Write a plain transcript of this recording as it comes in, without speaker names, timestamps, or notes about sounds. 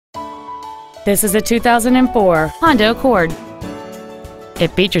This is a 2004 Honda Accord. It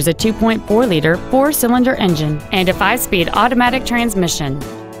features a 2.4-liter four-cylinder engine and a 5-speed automatic transmission.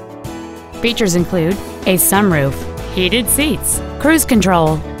 Features include a sunroof, heated seats, cruise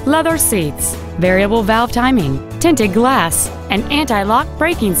control, leather seats, variable valve timing, tinted glass, an anti-lock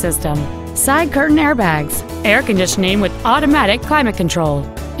braking system, side curtain airbags, air conditioning with automatic climate control,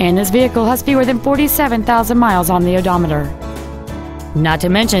 and this vehicle has fewer than 47,000 miles on the odometer. Not to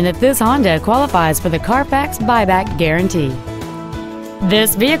mention that this Honda qualifies for the Carfax buyback guarantee.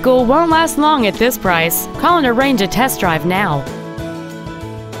 This vehicle won't last long at this price. Call and arrange a test drive now.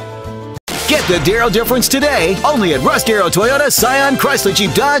 Get the Darrow difference today, only at Russ Darrow Toyota, Scion, Chrysler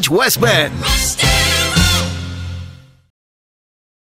Jeep Dodge, West Bend.